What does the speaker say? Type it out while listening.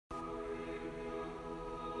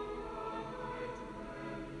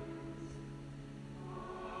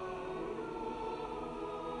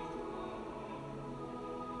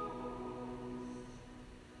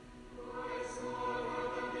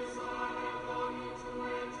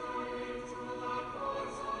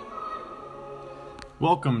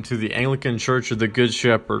Welcome to the Anglican Church of the Good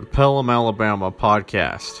Shepherd, Pelham, Alabama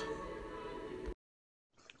podcast.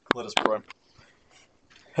 Let us pray.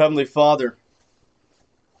 Heavenly Father,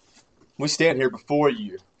 we stand here before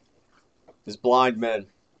you as blind men.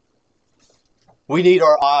 We need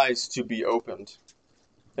our eyes to be opened.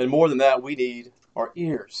 And more than that, we need our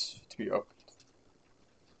ears to be opened.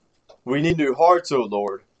 We need new hearts, O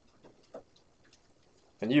Lord.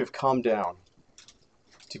 And you have come down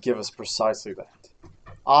to give us precisely that.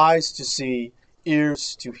 Eyes to see,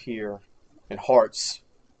 ears to hear, and hearts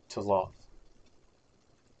to love.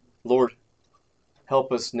 Lord,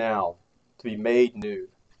 help us now to be made new,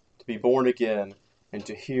 to be born again, and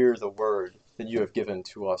to hear the word that you have given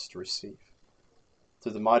to us to receive.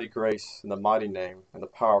 Through the mighty grace and the mighty name and the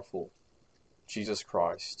powerful Jesus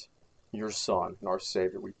Christ, your Son and our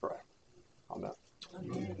Savior, we pray. Amen.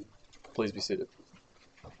 Amen. Please be seated.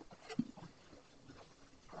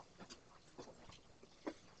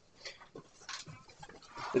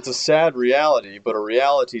 It's a sad reality, but a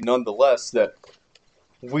reality nonetheless, that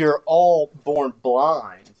we are all born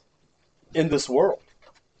blind in this world.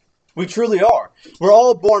 We truly are. We're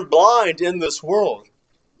all born blind in this world.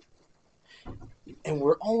 And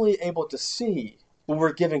we're only able to see when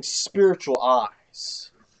we're given spiritual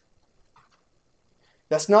eyes.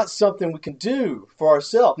 That's not something we can do for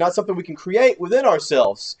ourselves, not something we can create within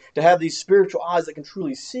ourselves to have these spiritual eyes that can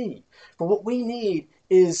truly see. But what we need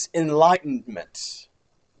is enlightenment.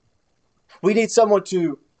 We need someone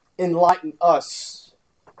to enlighten us,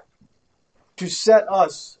 to set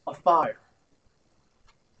us afire.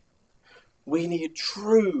 We need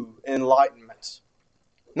true enlightenment.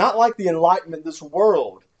 Not like the enlightenment this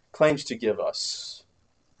world claims to give us.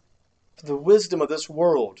 For the wisdom of this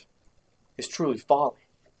world is truly folly.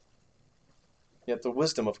 Yet the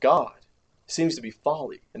wisdom of God seems to be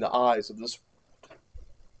folly in the eyes of this world.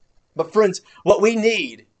 But friends, what we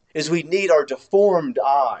need is we need our deformed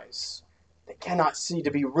eyes that cannot see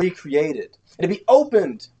to be recreated and to be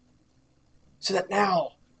opened so that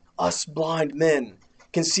now us blind men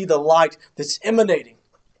can see the light that's emanating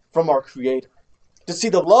from our Creator, to see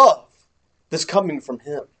the love that's coming from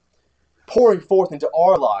Him, pouring forth into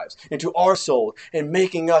our lives, into our soul, and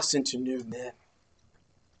making us into new men.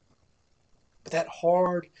 But that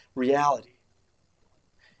hard reality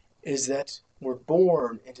is that we're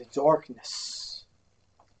born into darkness.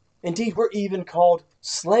 Indeed, we're even called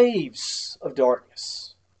slaves of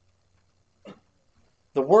darkness.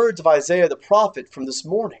 The words of Isaiah the prophet from this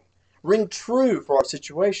morning ring true for our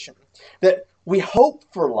situation, that we hope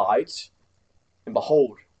for light and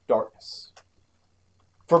behold darkness,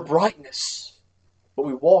 for brightness, but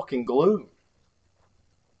we walk in gloom.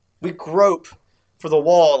 We grope for the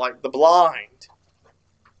wall like the blind,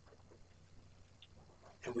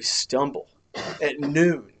 and we stumble at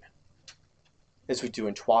noon as we do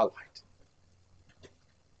in twilight.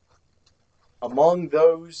 Among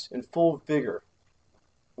those in full vigor,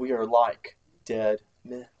 we are like dead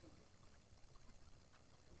men.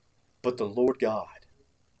 But the Lord God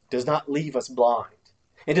does not leave us blind.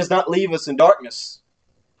 He does not leave us in darkness.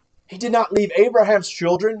 He did not leave Abraham's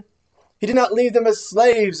children. He did not leave them as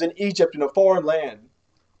slaves in Egypt in a foreign land.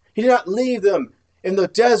 He did not leave them in the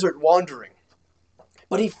desert wandering.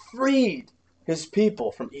 But He freed His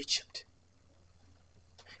people from Egypt.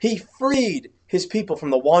 He freed His people from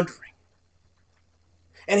the wandering.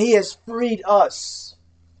 And He has freed us,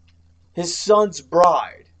 His Son's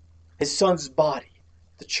bride, His Son's body,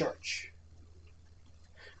 the church.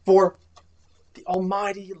 For the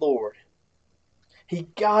Almighty Lord, He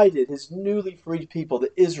guided His newly freed people,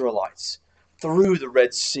 the Israelites, through the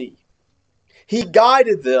Red Sea. He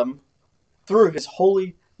guided them through His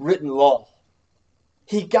holy written law.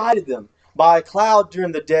 He guided them by a cloud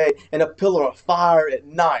during the day and a pillar of fire at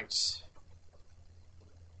night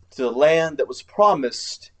to the land that was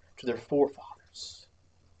promised to their forefathers.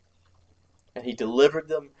 And He delivered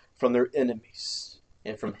them from their enemies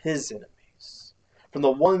and from His enemies, from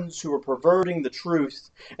the ones who were perverting the truth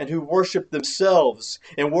and who worshipped themselves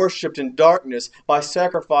and worshipped in darkness by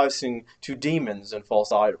sacrificing to demons and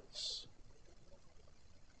false idols.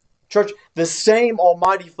 Church, the same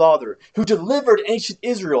Almighty Father who delivered ancient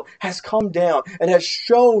Israel has come down and has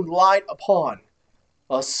shone light upon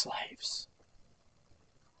us slaves.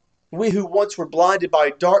 We who once were blinded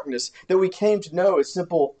by darkness that we came to know as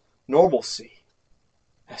simple normalcy.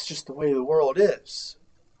 That's just the way the world is.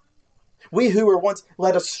 We who were once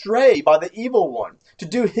led astray by the evil one to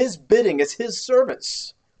do his bidding as his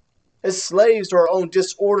servants, as slaves to our own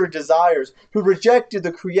disordered desires, who rejected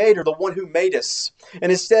the Creator, the one who made us.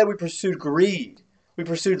 And instead we pursued greed, we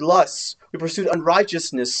pursued lusts, we pursued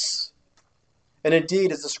unrighteousness. And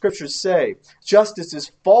indeed, as the scriptures say, justice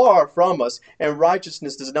is far from us and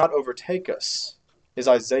righteousness does not overtake us, as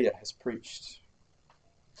Isaiah has preached.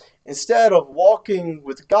 Instead of walking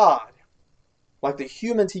with God like the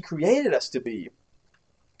humans he created us to be,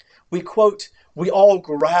 we quote, we all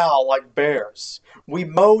growl like bears. We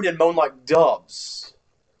moan and moan like doves.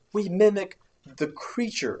 We mimic the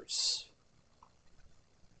creatures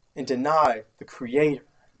and deny the Creator.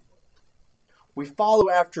 We follow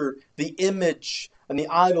after the image and the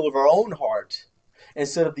idol of our own heart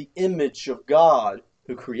instead of the image of God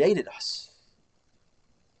who created us.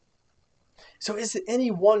 So is it any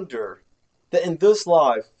wonder that in this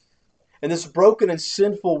life, in this broken and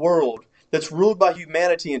sinful world that's ruled by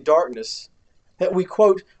humanity and darkness, that we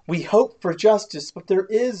quote, we hope for justice, but there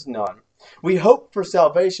is none. We hope for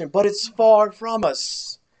salvation, but it's far from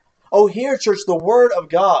us. Oh, hear, church, the word of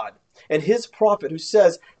God and his prophet who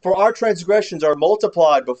says, for our transgressions are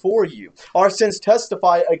multiplied before you. Our sins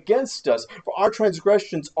testify against us, for our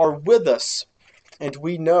transgressions are with us, and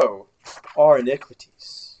we know our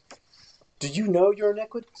iniquities. Do you know your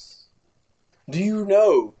iniquities? Do you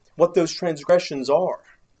know what those transgressions are?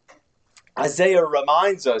 Isaiah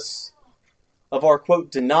reminds us of our,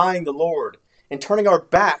 quote, denying the Lord and turning our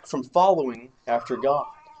back from following after God.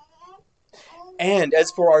 And as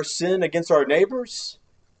for our sin against our neighbors,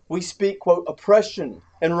 we speak, quote, oppression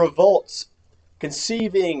and revolts,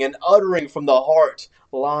 conceiving and uttering from the heart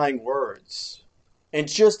lying words. And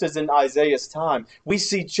just as in Isaiah's time, we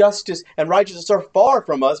see justice and righteousness are far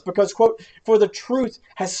from us because, quote, for the truth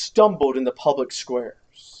has stumbled in the public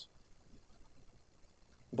squares.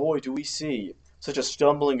 Boy, do we see such a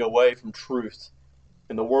stumbling away from truth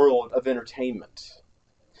in the world of entertainment.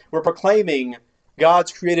 We're proclaiming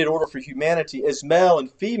God's created order for humanity as male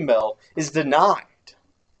and female is denied.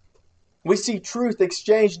 We see truth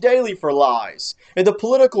exchanged daily for lies in the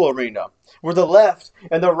political arena, where the left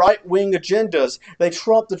and the right-wing agendas, they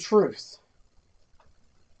trump the truth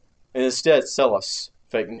and instead sell us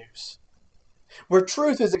fake news. Where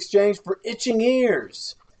truth is exchanged for itching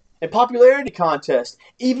ears and popularity contests,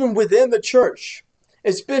 even within the church,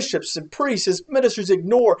 as bishops and priests, as ministers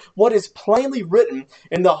ignore what is plainly written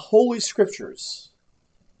in the Holy Scriptures,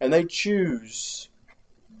 and they choose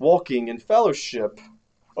walking in fellowship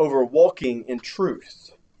over walking in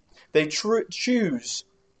truth. They choose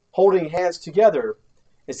holding hands together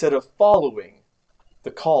instead of following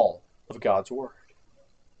the call of God's Word.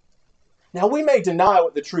 Now, we may deny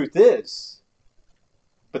what the truth is,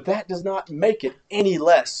 but that does not make it any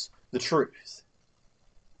less the truth.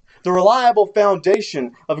 The reliable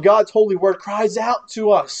foundation of God's holy word cries out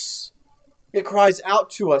to us. It cries out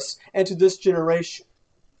to us and to this generation.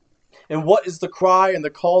 And what is the cry and the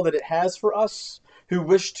call that it has for us who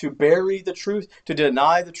wish to bury the truth, to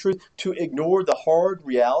deny the truth, to ignore the hard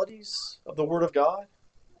realities of the Word of God?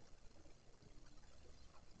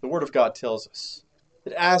 The Word of God tells us.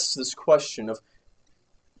 It asks this question of,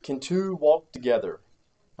 can two walk together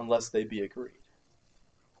unless they be agreed?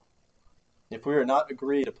 If we are not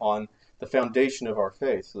agreed upon the foundation of our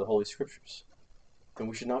faith, the Holy Scriptures, then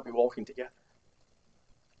we should not be walking together.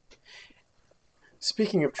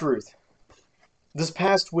 Speaking of truth, this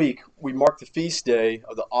past week we marked the feast day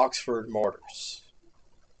of the Oxford Martyrs,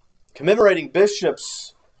 commemorating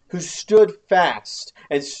bishops who stood fast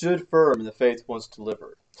and stood firm in the faith once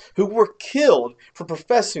delivered, who were killed for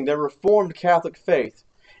professing their Reformed Catholic faith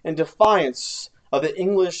in defiance of the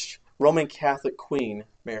English Roman Catholic Queen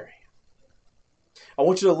Mary. I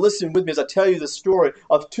want you to listen with me as I tell you the story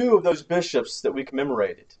of two of those bishops that we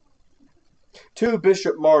commemorated. Two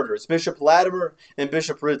bishop martyrs, Bishop Latimer and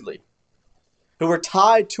Bishop Ridley, who were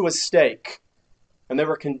tied to a stake and they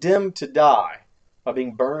were condemned to die by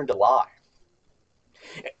being burned alive.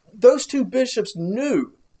 Those two bishops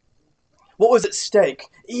knew what was at stake,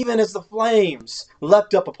 even as the flames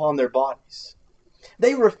leapt up upon their bodies.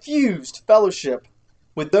 They refused fellowship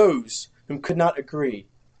with those whom could not agree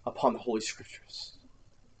upon the Holy Scriptures.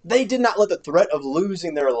 They did not let the threat of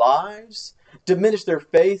losing their lives diminish their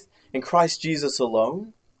faith in Christ Jesus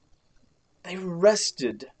alone. They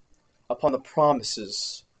rested upon the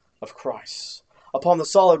promises of Christ, upon the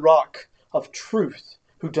solid rock of truth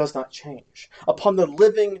who does not change, upon the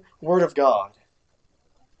living Word of God,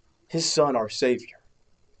 His Son, our Savior,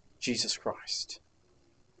 Jesus Christ.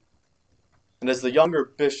 And as the younger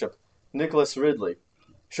bishop, Nicholas Ridley,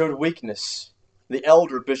 showed weakness, the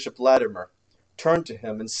elder Bishop Latimer turned to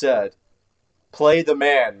him and said, "Play the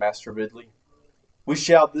man, Master Ridley. We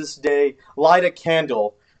shall this day light a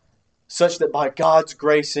candle such that by God's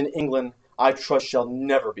grace in England, I trust shall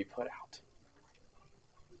never be put out."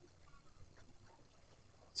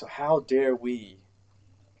 So how dare we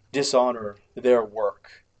dishonor their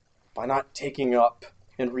work by not taking up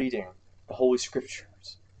and reading the Holy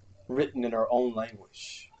Scriptures written in our own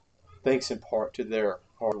language, thanks in part to their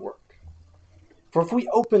hard work. For if we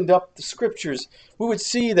opened up the Scriptures, we would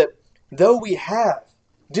see that though we have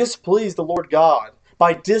displeased the Lord God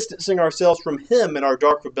by distancing ourselves from Him in our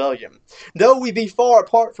dark rebellion, though we be far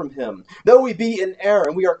apart from Him, though we be in error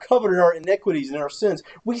and we are covered in our iniquities and our sins,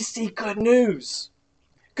 we see good news.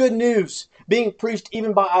 Good news being preached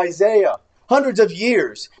even by Isaiah hundreds of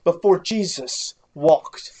years before Jesus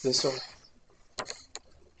walked this earth.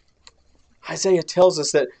 Isaiah tells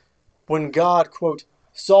us that when God, quote,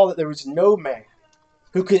 saw that there was no man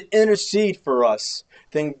who could intercede for us,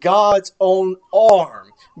 then God's own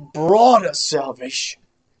arm brought us salvation.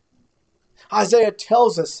 Isaiah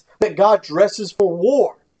tells us that God dresses for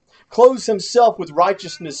war, clothes Himself with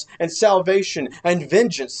righteousness and salvation and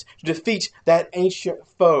vengeance to defeat that ancient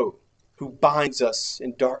foe who binds us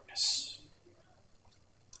in darkness.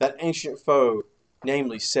 That ancient foe,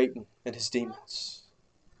 namely Satan and his demons.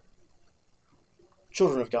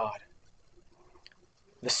 Children of God,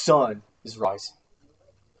 the sun is rising,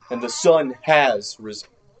 and the sun has risen.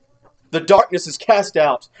 The darkness is cast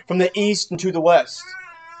out from the east into the west.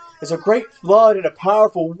 As a great flood and a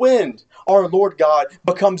powerful wind, our Lord God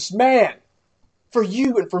becomes man for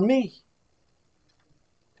you and for me.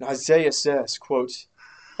 And Isaiah says, quote,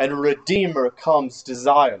 "And a Redeemer comes to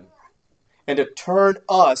Zion, and to turn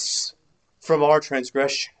us from our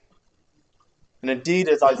transgression." And indeed,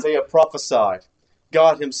 as Isaiah prophesied,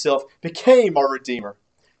 God Himself became our Redeemer,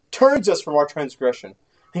 turns us from our transgression,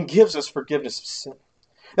 and gives us forgiveness of sin.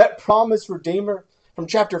 That promised Redeemer from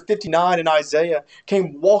chapter 59 in Isaiah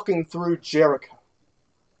came walking through Jericho.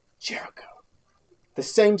 Jericho, the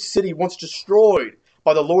same city once destroyed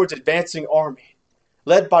by the Lord's advancing army,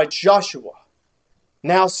 led by Joshua,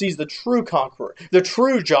 now sees the true conqueror, the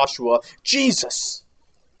true Joshua, Jesus,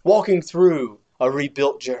 walking through a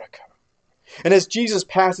rebuilt Jericho. And as Jesus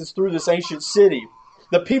passes through this ancient city,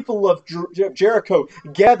 the people of Jericho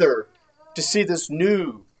gather to see this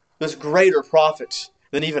greater prophet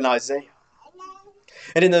than even Isaiah.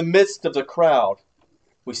 And in the midst of the crowd,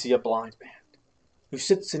 we see a blind man who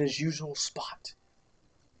sits in his usual spot.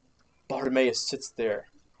 Bartimaeus sits there.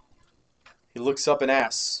 He looks up and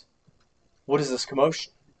asks, "What is this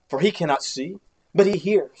commotion?" For he cannot see, but he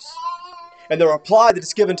hears. And the reply that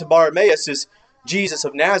is given to Bartimaeus is, "Jesus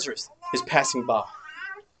of Nazareth is passing by."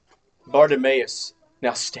 Bartimaeus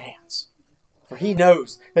now stands, for he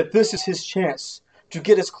knows that this is his chance to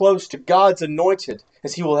get as close to God's anointed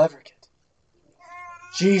as he will ever get.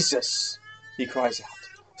 "Jesus," he cries out,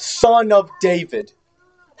 "Son of David,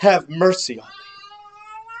 have mercy on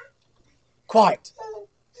me." "Quiet!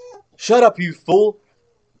 Shut up, you fool!"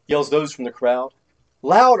 yells those from the crowd.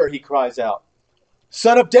 Louder, he cries out,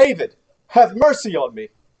 "Son of David, have mercy on me."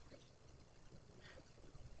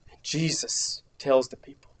 Jesus tells the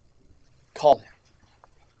people, "Call him.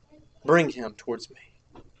 Bring him towards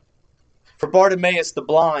me." For Bartimaeus the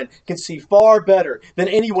blind can see far better than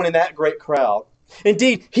anyone in that great crowd.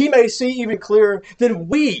 Indeed, he may see even clearer than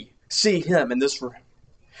we see him in this room.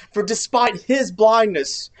 For despite his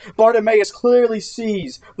blindness, Bartimaeus clearly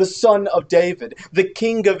sees the Son of David, the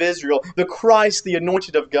King of Israel, the Christ, the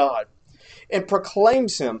anointed of God, and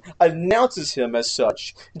proclaims him, announces him as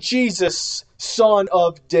such. "Jesus, Son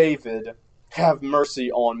of David, have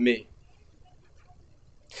mercy on me."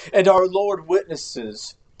 And our Lord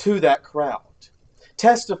witnesses to that crowd,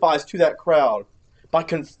 testifies to that crowd by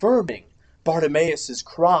confirming Bartimaeus'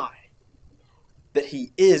 cry that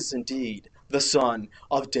he is indeed the Son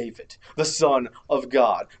of David, the Son of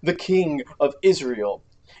God, the King of Israel.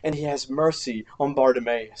 And he has mercy on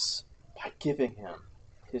Bartimaeus by giving him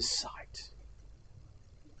his sight.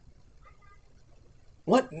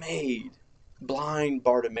 What made blind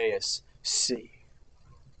Bartimaeus see?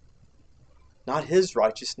 Not his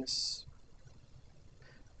righteousness,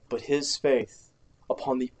 but his faith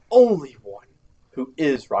upon the only one who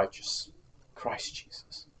is righteous, Christ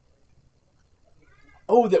Jesus.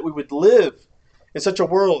 Oh, that we would live in such a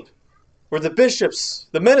world where the bishops,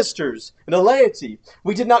 the ministers, and the laity,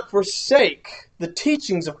 we did not forsake the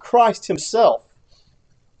teachings of Christ Himself,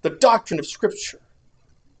 the doctrine of Scripture,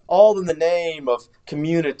 all in the name of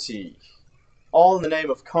community, all in the name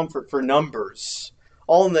of comfort for numbers,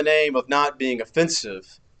 all in the name of not being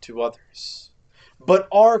offensive to others. But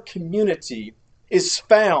our community is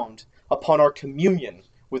found upon our communion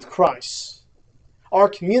with Christ. Our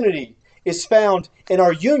community is found in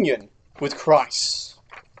our union with Christ.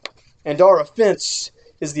 And our offense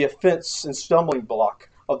is the offense and stumbling block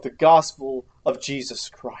of the gospel of Jesus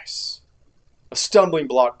Christ. A stumbling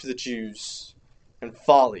block to the Jews, and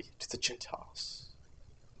folly to the Gentiles.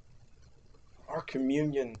 Our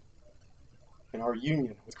communion and our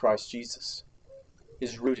union with Christ Jesus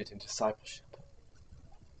is rooted in discipleship.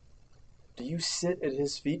 Do you sit at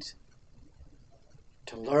his feet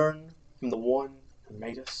to learn from the one who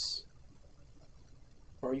made us?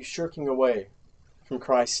 Or are you shirking away from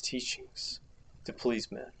Christ's teachings to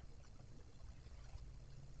please men?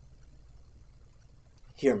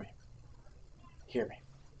 Hear me. Hear me.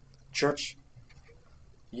 Church,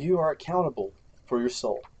 you are accountable for your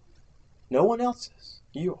soul. No one else is.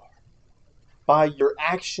 You are. By your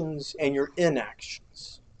actions and your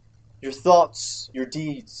inactions, your thoughts, your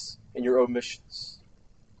deeds, and your omissions.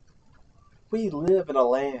 We live in a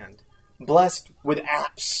land blessed with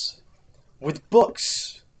apps, with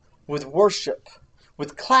books, with worship,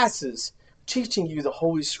 with classes teaching you the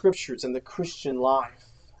Holy Scriptures and the Christian life,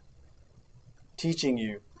 teaching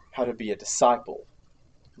you how to be a disciple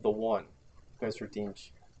of the one who has redeemed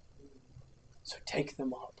you. So take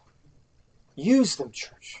them up. Use them,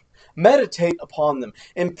 church. Meditate upon them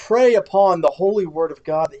and pray upon the holy word of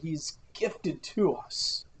God that He's gifted to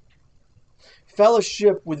us.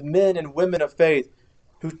 Fellowship with men and women of faith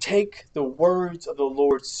who take the words of the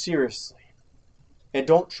Lord seriously and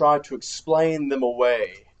don't try to explain them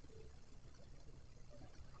away.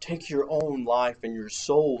 Take your own life and your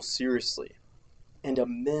soul seriously and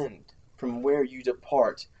amend from where you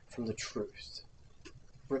depart from the truth.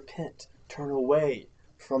 Repent, turn away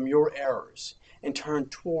from your errors, and turn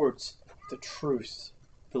towards the truth,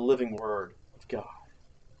 the living Word of God.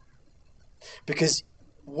 Because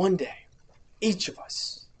one day, each of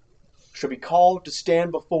us shall be called to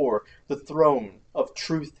stand before the throne of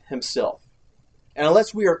truth Himself. And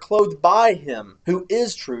unless we are clothed by Him, who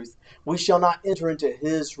is truth, we shall not enter into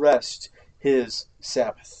His rest, His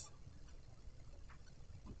Sabbath.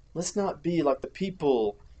 Let's not be like the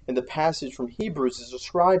people in the passage from Hebrews is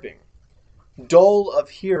describing, dull of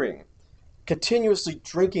hearing, continuously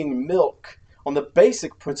drinking milk on the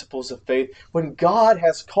basic principles of faith, when God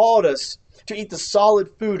has called us to eat the solid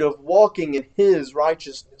food of walking in His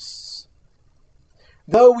righteousness.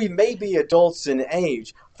 Though we may be adults in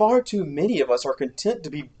age, far too many of us are content to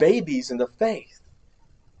be babies in the faith.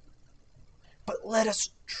 But let us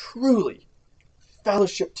truly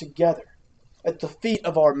fellowship together at the feet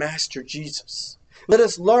of our Master Jesus. Let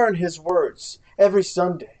us learn His words every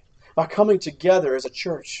Sunday by coming together as a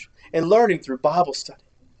church and learning through Bible study.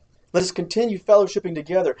 Let us continue fellowshipping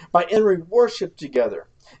together by entering worship together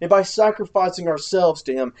and by sacrificing ourselves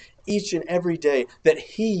to Him each and every day that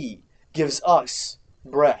He gives us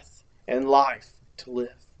breath and life to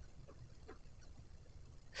live.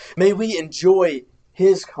 May we enjoy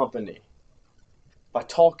His company by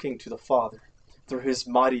talking to the Father through His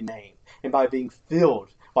mighty name and by being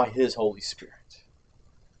filled by His Holy Spirit.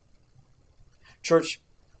 Church,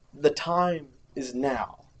 the time is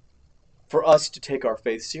now for us to take our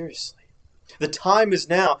faith seriously. The time is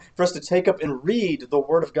now for us to take up and read the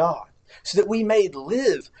Word of God so that we may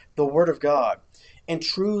live the Word of God and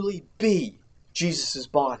truly be Jesus'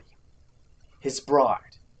 body, His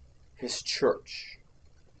bride, His church.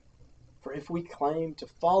 For if we claim to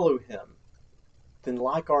follow Him, then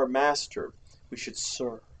like our Master, we should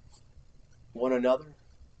serve one another,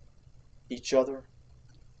 each other,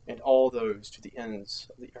 and all those to the ends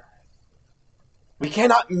of the earth. We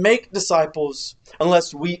cannot make disciples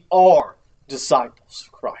unless we are disciples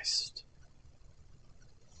of Christ.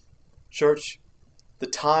 Church, the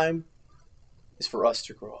time is for us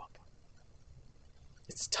to grow up.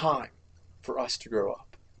 It's time for us to grow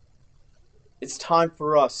up. It's time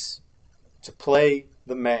for us to play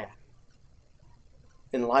the man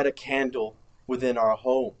and light a candle within our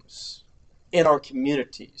homes, in our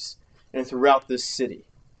communities, and throughout this city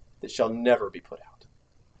that shall never be put out.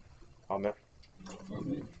 Amen.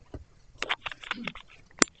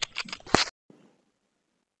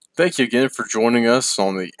 Thank you again for joining us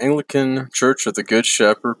on the Anglican Church of the Good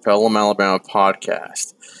Shepherd, Pelham, Alabama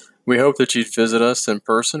podcast. We hope that you'd visit us in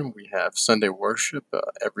person. We have Sunday worship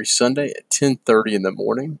every Sunday at 10:30 in the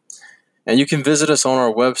morning. And you can visit us on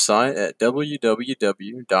our website at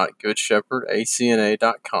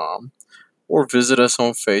www.goodshepherdacna.com or visit us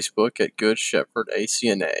on Facebook at Good Shepherd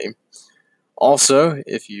ACNA. Also,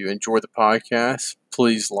 if you enjoy the podcast,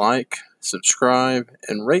 please like, subscribe,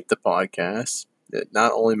 and rate the podcast. It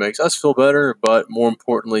not only makes us feel better, but more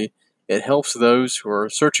importantly, it helps those who are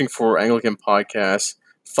searching for Anglican podcasts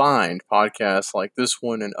find podcasts like this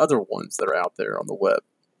one and other ones that are out there on the web.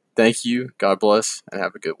 Thank you, God bless, and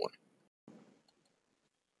have a good one.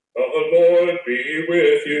 The Lord be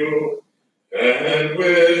with you, and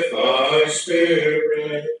with thy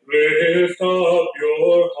spirit. Lift up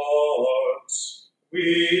your hearts.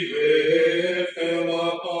 we lift them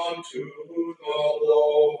up unto the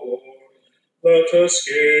Lord. Let us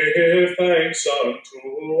give thanks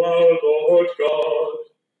unto our Lord God.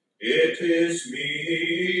 It is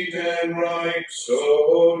meet and right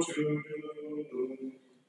so to do.